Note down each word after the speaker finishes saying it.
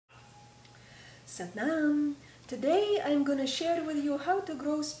Satnam. Today I'm going to share with you how to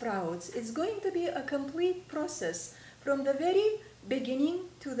grow sprouts. It's going to be a complete process from the very beginning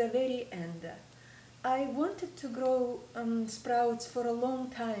to the very end. I wanted to grow sprouts for a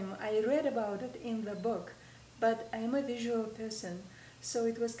long time. I read about it in the book, but I'm a visual person, so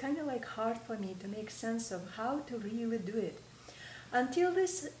it was kind of like hard for me to make sense of how to really do it. Until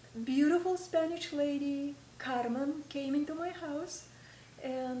this beautiful Spanish lady, Carmen, came into my house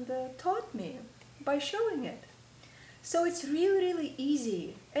and taught me by showing it. So it's really, really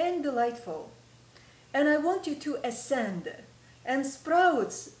easy and delightful. And I want you to ascend. And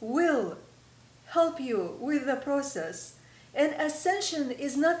sprouts will help you with the process. And ascension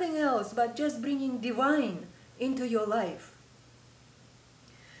is nothing else but just bringing divine into your life.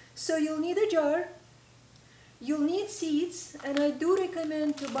 So you'll need a jar. You'll need seeds. And I do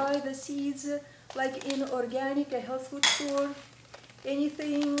recommend to buy the seeds like in organic, a health food store.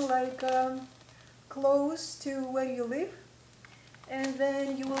 Anything like close to where you live. And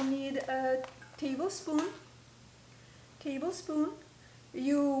then you will need a tablespoon.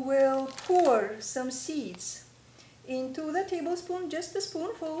 You will pour some seeds into the tablespoon, just a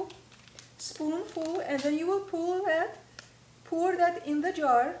spoonful, and then you will pour that in the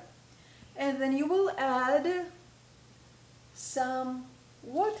jar, and then you will add some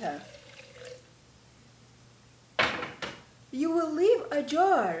water. You will leave a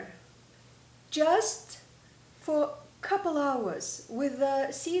jar just for a couple hours with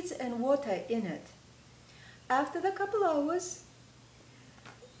the seeds and water in it. After the couple hours,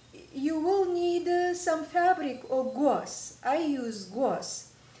 you will need some fabric or gauze. I use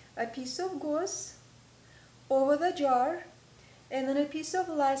gauze. A piece of gauze over the jar, and then a piece of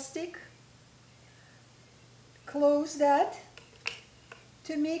elastic. Close that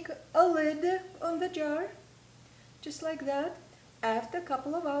to make a lid on the jar, just like that, after a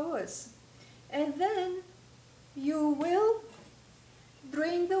couple of hours. And then you will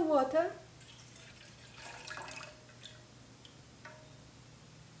drain the water.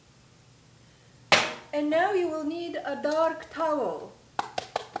 And now you will need a dark towel.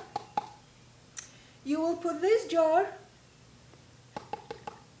 You will put this jar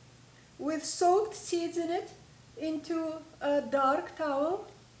with soaked seeds in it into a dark towel,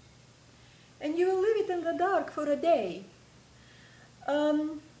 and you will leave it in the dark for a day.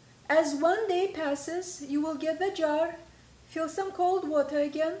 As one day passes, you will get the jar, fill some cold water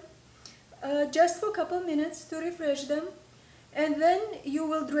again, just for a couple minutes to refresh them, and then you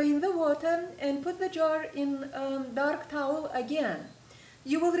will drain the water and put the jar in dark towel again.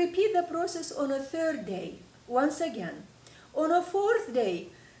 You will repeat the process on a third day, once again. On a fourth day,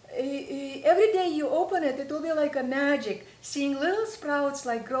 every day you open it, it will be like a magic, seeing little sprouts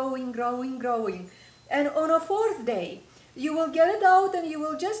like growing. And on a fourth day, you will get it out and you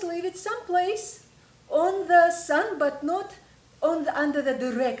will just leave it someplace on the sun, but not under the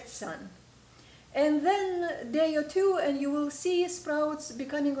direct sun. And then a day or two, and you will see sprouts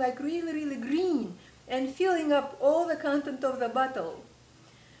becoming like really, really green and filling up all the content of the bottle.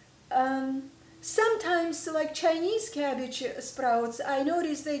 Sometimes, like Chinese cabbage sprouts, I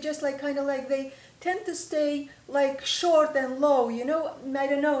notice they just like kind of like they tend to stay like short and low, you know. I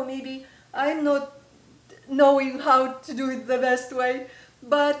don't know, maybe I'm not knowing how to do it the best way.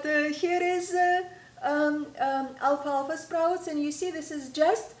 But here is alfalfa sprouts, and you see this is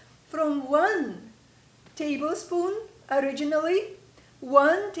just from 1 tablespoon originally,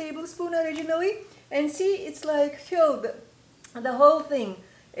 and see it's like filled, the whole thing.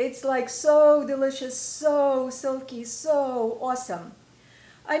 It's like so delicious, so silky, so awesome.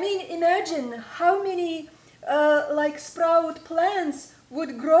 I mean, imagine how many like sprout plants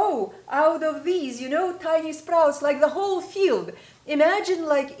would grow out of these, you know, tiny sprouts, like the whole field. Imagine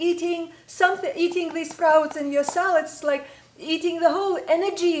like eating these sprouts in your salads. It's like eating the whole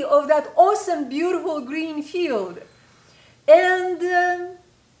energy of that awesome, beautiful green field. And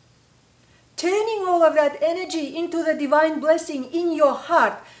turning all of that energy into the divine blessing in your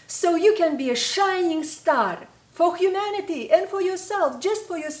heart, so you can be a shining star for humanity and for yourself, just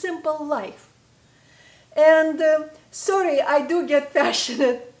for your simple life. And sorry, I do get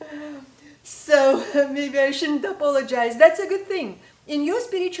passionate, so maybe I shouldn't apologize. That's a good thing. In your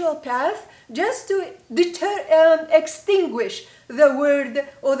spiritual path, just to extinguish the word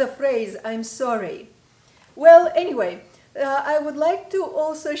or the phrase, I'm sorry. Well, anyway, I would like to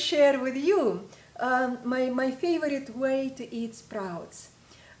also share with you my favorite way to eat sprouts.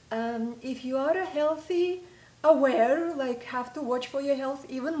 If you are a healthy, aware, like have to watch for your health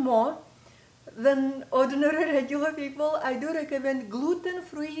even more than ordinary regular people, I do recommend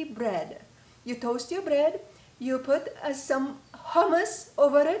gluten-free bread. You toast your bread, you put some hummus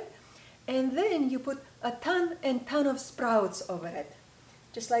over it, And then you put a ton and ton of sprouts over it.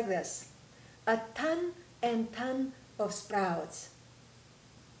 Just like this. A ton and ton of sprouts.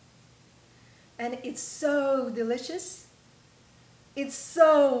 And it's so delicious. It's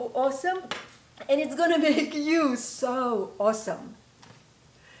so awesome. And it's gonna make you so awesome.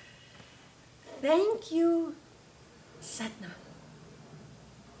 Thank you, Satnam.